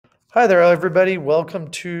Hi there, everybody. Welcome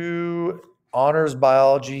to Honors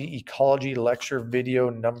Biology Ecology Lecture video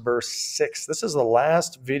number 6. This is the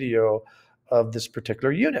last video of this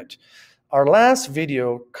particular unit. Our last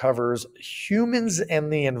video covers humans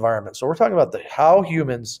and the environment. So we're talking about how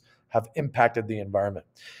humans have impacted the environment.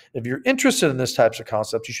 If you're interested in this types of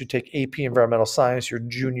concepts, you should take AP Environmental Science your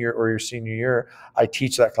junior or your senior year. I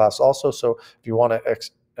teach that class also. So if you want to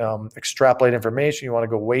extrapolate information, you want to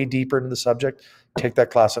go way deeper into the subject, take that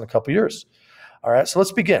class in a couple years. All right, so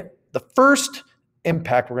let's begin. The first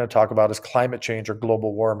impact we're going to talk about is climate change, or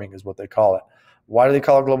global warming is what they call it. Why do they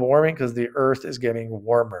call it global warming? Because the earth is getting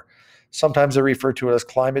warmer. Sometimes they refer to it as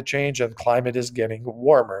climate change, and climate is getting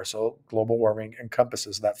warmer. So global warming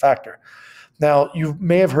encompasses that factor. Now, you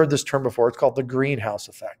may have heard this term before. It's called the greenhouse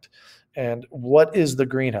effect. And what is the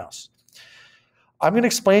greenhouse? I'm going to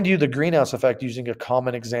explain to you the greenhouse effect using a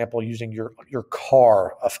common example, using your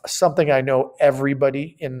car, something I know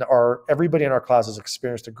everybody in our class has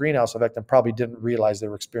experienced a greenhouse effect and probably didn't realize they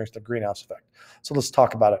were experiencing the greenhouse effect. So let's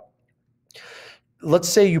talk about it. Let's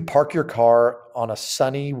say you park your car on a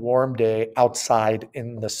sunny, warm day outside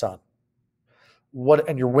in the sun.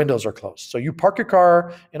 And your windows are closed. So you park your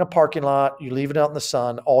car in a parking lot, you leave it out in the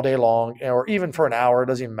sun all day long, or even for an hour, it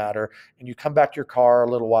doesn't even matter. And you come back to your car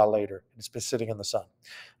a little while later, and it's been sitting in the sun.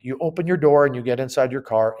 You open your door and you get inside your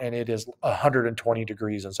car, and it is 120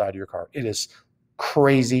 degrees inside of your car. It is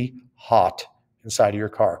crazy hot inside of your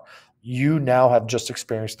car. You now have just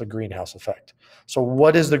experienced the greenhouse effect. So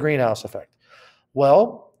what is the greenhouse effect?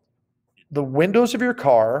 Well, the windows of your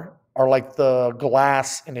car are like the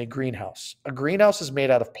glass in a greenhouse. A greenhouse is made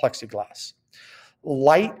out of plexiglass.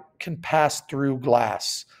 Light can pass through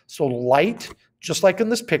glass. So light, just like in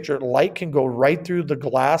this picture, light can go right through the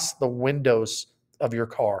glass, the windows of your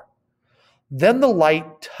car. Then the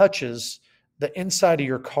light touches the inside of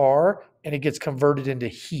your car and it gets converted into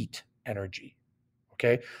heat energy.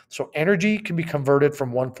 Okay, so energy can be converted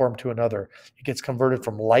from one form to another. It gets converted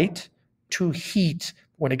from light to heat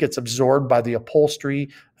when it gets absorbed by the upholstery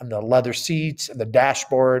and the leather seats and the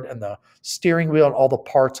dashboard and the steering wheel and all the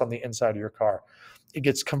parts on the inside of your car. It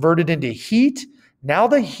gets converted into heat. Now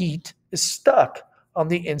the heat is stuck on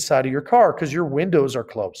the inside of your car because your windows are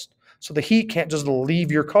closed. So the heat can't just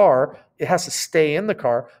leave your car. It has to stay in the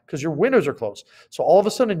car because your windows are closed. So all of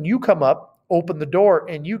a sudden you come up, open the door,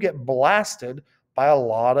 and you get blasted by a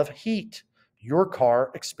lot of heat. Your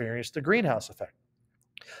car experienced the greenhouse effect.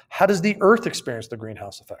 How does the earth experience the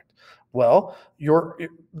greenhouse effect? Well,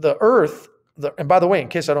 the earth, and by the way, in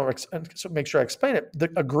case I don't make sure I explain it,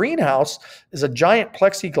 a greenhouse is a giant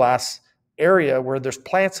plexiglass area where there's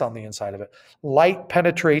plants on the inside of it. Light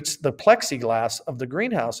penetrates the plexiglass of the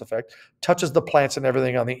greenhouse effect, touches the plants and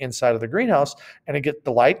everything on the inside of the greenhouse, and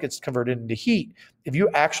the light gets converted into heat. If you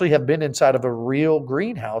actually have been inside of a real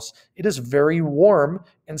greenhouse, it is very warm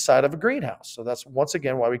inside of a greenhouse. So that's once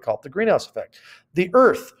again why we call it the greenhouse effect. The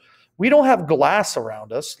earth, we don't have glass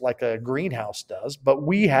around us like a greenhouse does, but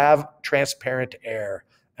we have transparent air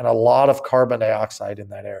and a lot of carbon dioxide in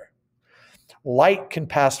that air. Light can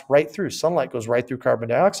pass right through. Sunlight goes right through carbon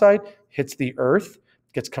dioxide, hits the earth,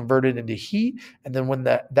 gets converted into heat. And then when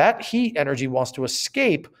that heat energy wants to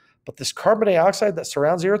escape, but this carbon dioxide that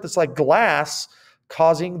surrounds the earth, it's like glass,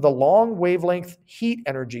 causing the long wavelength heat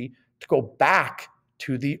energy to go back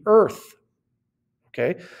to the earth.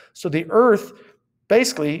 Okay, so the earth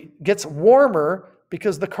basically gets warmer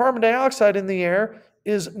because the carbon dioxide in the air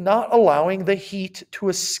is not allowing the heat to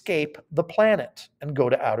escape the planet and go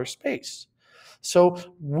to outer space. So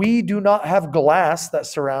we do not have glass that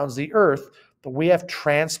surrounds the earth, but we have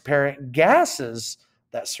transparent gases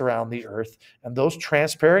that surround the earth. And those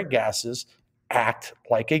transparent gases act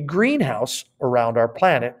like a greenhouse around our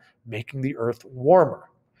planet, making the earth warmer.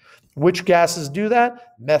 Which gases do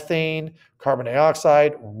that? Methane, carbon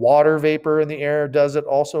dioxide, water vapor in the air does it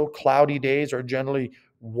also. Cloudy days are generally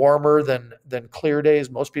warmer than clear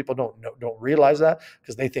days. Most people don't realize that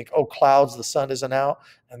because they think, oh, clouds, the sun isn't out,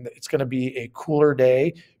 and it's going to be a cooler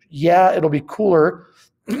day. Yeah, it'll be cooler,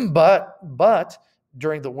 but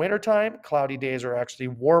during the wintertime, cloudy days are actually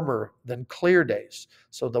warmer than clear days.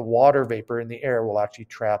 So the water vapor in the air will actually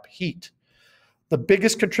trap heat. The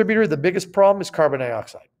biggest contributor, the biggest problem is carbon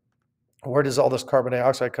dioxide. Where does all this carbon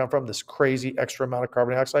dioxide come from? This crazy extra amount of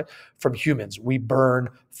carbon dioxide? From humans. We burn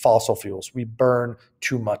fossil fuels. We burn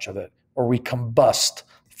too much of it, or we combust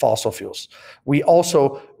fossil fuels. We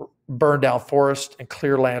also burn down forests and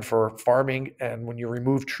clear land for farming. And when you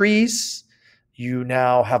remove trees, you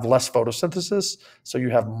now have less photosynthesis, so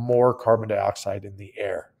you have more carbon dioxide in the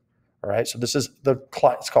air. All right, so this is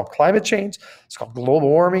it's called climate change, it's called global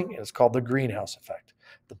warming, and it's called the greenhouse effect.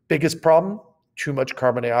 The biggest problem too much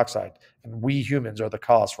carbon dioxide. And we humans are the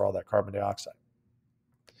cause for all that carbon dioxide.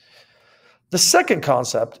 The second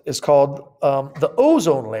concept is called the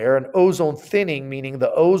ozone layer, and ozone thinning, meaning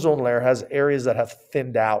the ozone layer has areas that have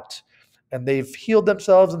thinned out. And they've healed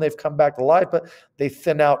themselves and they've come back to life, but they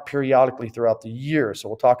thin out periodically throughout the year. So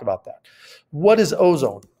we'll talk about that. What is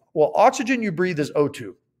ozone? Well, oxygen you breathe is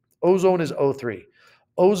O2. Ozone is O3.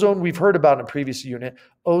 Ozone, we've heard about in a previous unit.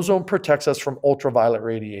 Ozone protects us from ultraviolet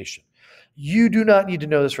radiation. You do not need to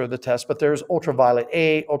know this for the test, but there's ultraviolet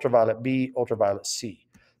A, ultraviolet B, ultraviolet C.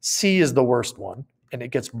 C is the worst one, and it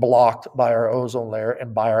gets blocked by our ozone layer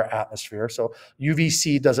and by our atmosphere. So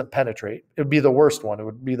UVC doesn't penetrate. It would be the worst one. It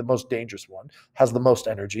would be the most dangerous one, has the most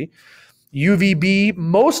energy. UVB,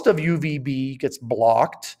 most of UVB gets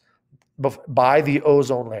blocked by the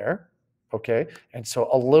ozone layer, okay? And so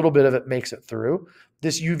a little bit of it makes it through.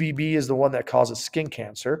 This UVB is the one that causes skin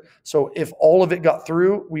cancer. So if all of it got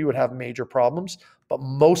through, we would have major problems, but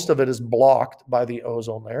most of it is blocked by the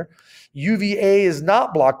ozone layer. UVA is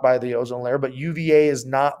not blocked by the ozone layer, but UVA is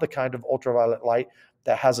not the kind of ultraviolet light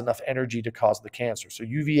that has enough energy to cause the cancer. So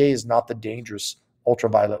UVA is not the dangerous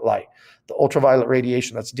ultraviolet light. The ultraviolet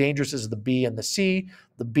radiation that's dangerous is the B and the C.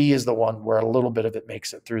 The B is the one where a little bit of it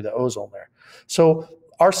makes it through the ozone layer. So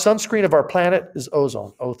our sunscreen of our planet is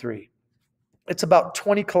ozone, O3. It's about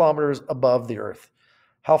 20 kilometers above the Earth.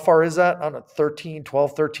 How far is that? On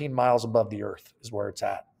 12, 13 miles above the Earth is where it's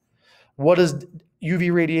at. What does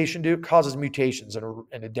UV radiation do? It causes mutations and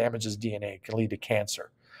it damages DNA. It can lead to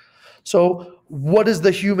cancer. So what is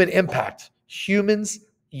the human impact? Humans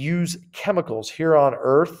use chemicals here on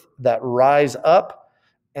Earth that rise up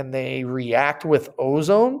and they react with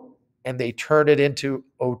ozone and they turn it into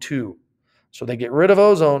O2. So they get rid of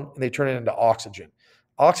ozone and they turn it into oxygen.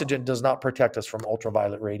 Oxygen does not protect us from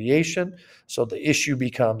ultraviolet radiation. So the issue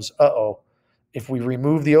becomes, if we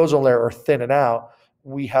remove the ozone layer or thin it out,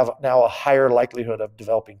 we have now a higher likelihood of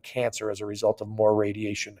developing cancer as a result of more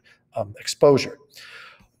radiation exposure.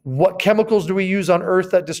 What chemicals do we use on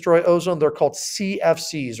Earth that destroy ozone? They're called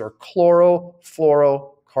CFCs, or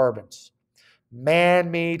chlorofluorocarbons.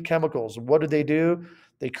 Man-made chemicals. What do?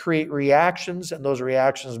 They create reactions, and those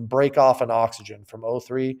reactions break off an oxygen from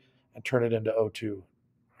O3 and turn it into O2.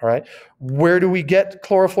 All right. Where do we get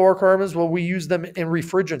chlorofluorocarbons? Well, we use them in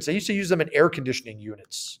refrigerants. They used to use them in air conditioning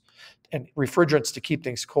units and refrigerants to keep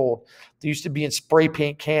things cold. They used to be in spray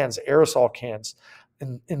paint cans, aerosol cans,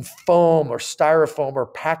 in foam or styrofoam or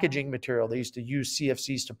packaging material. They used to use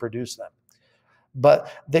CFCs to produce them.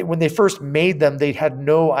 But when they first made them, they had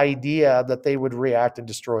no idea that they would react and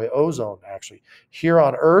destroy ozone, actually. Here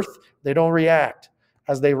on Earth, they don't react.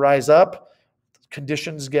 As they rise up,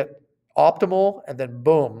 conditions get optimal, and then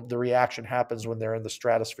boom, the reaction happens when they're in the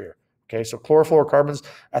stratosphere. Okay, so chlorofluorocarbons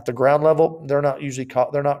at the ground level, they're not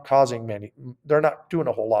doing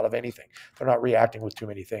a whole lot of anything. They're not reacting with too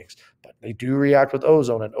many things, but they do react with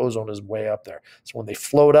ozone, and ozone is way up there. So when they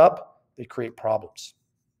float up, they create problems.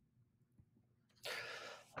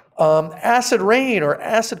 Acid rain or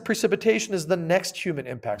acid precipitation is the next human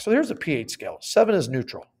impact. So here's a pH scale. 7 is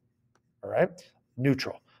neutral. All right,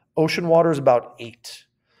 neutral. Ocean water is about 8.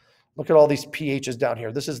 Look at all these pHs down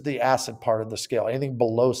here. This is the acid part of the scale. Anything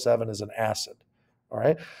below 7 is an acid. All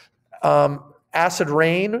right. Acid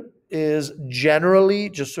rain is generally,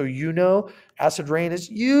 just so you know, acid rain is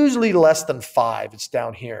usually less than 5. It's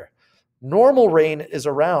down here. Normal rain is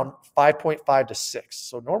around 5.5 to 6.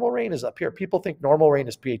 So normal rain is up here. People think normal rain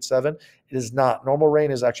is pH 7. It is not. Normal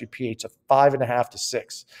rain is actually pH of 5.5 to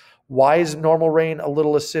 6. Why is normal rain a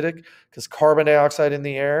little acidic? Because carbon dioxide in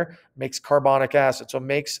the air makes carbonic acid. So it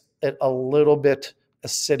makes it a little bit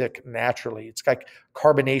acidic naturally. It's like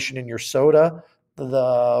carbonation in your soda.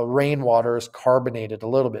 The rainwater is carbonated a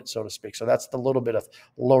little bit, so to speak. So that's the little bit of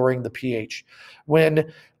lowering the pH.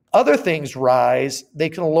 When other things rise, they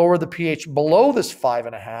can lower the pH below this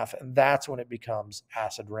 5.5, and that's when it becomes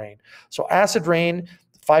acid rain. So acid rain,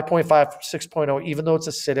 5.5, 6.0, even though it's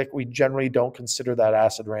acidic, we generally don't consider that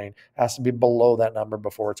acid rain. It has to be below that number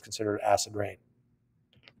before it's considered acid rain.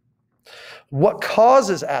 What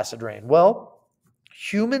causes acid rain? Well,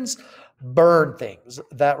 humans burn things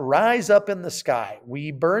that rise up in the sky.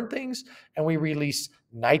 We burn things and we release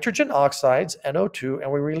nitrogen oxides, NO2,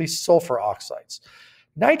 and we release sulfur oxides.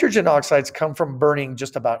 Nitrogen oxides come from burning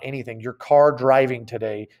just about anything. Your car driving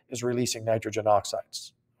today is releasing nitrogen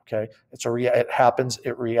oxides. Okay, it's a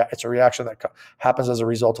reaction that happens as a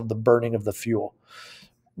result of the burning of the fuel.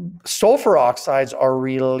 Sulfur oxides are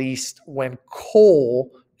released when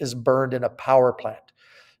coal is burned in a power plant.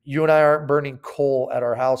 You and I aren't burning coal at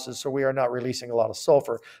our houses, so we are not releasing a lot of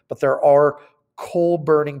sulfur, but there are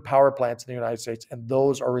coal-burning power plants in the United States, and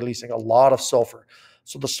those are releasing a lot of sulfur.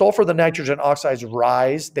 So the sulfur, the nitrogen oxides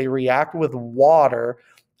rise, they react with water,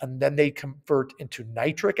 and then they convert into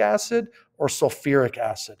nitric acid or sulfuric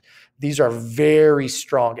acid. These are very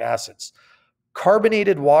strong acids.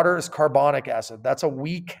 Carbonated water is carbonic acid. That's a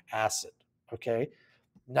weak acid, okay?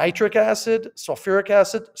 Nitric acid, sulfuric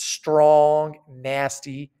acid, strong,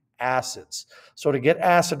 nasty acids. So to get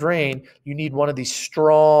acid rain, you need one of these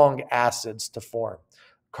strong acids to form.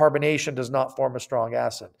 Carbonation does not form a strong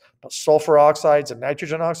acid, but sulfur oxides and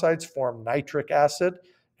nitrogen oxides form nitric acid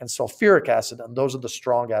and sulfuric acid, and those are the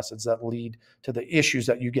strong acids that lead to the issues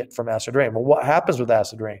that you get from acid rain. Well, what happens with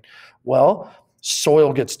acid rain? Well,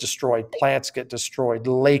 soil gets destroyed, plants get destroyed,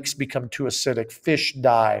 lakes become too acidic, fish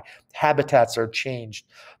die, habitats are changed,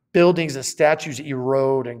 buildings and statues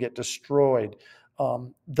erode and get destroyed.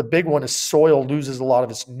 The big one is soil loses a lot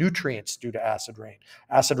of its nutrients due to acid rain.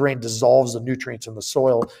 Acid rain dissolves the nutrients in the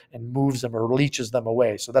soil and moves them or leaches them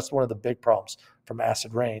away. So that's one of the big problems from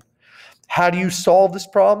acid rain. How do you solve this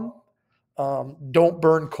problem? Don't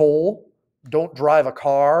burn coal. Don't drive a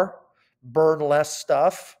car. Burn less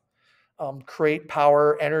stuff. Create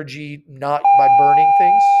power, energy, not by burning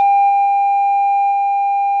things.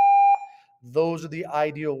 Those are the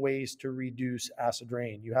ideal ways to reduce acid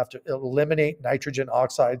rain. You have to eliminate nitrogen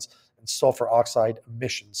oxides and sulfur oxide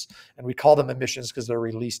emissions. And we call them emissions because they're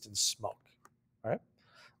released in smoke. All right.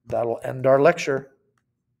 That'll end our lecture.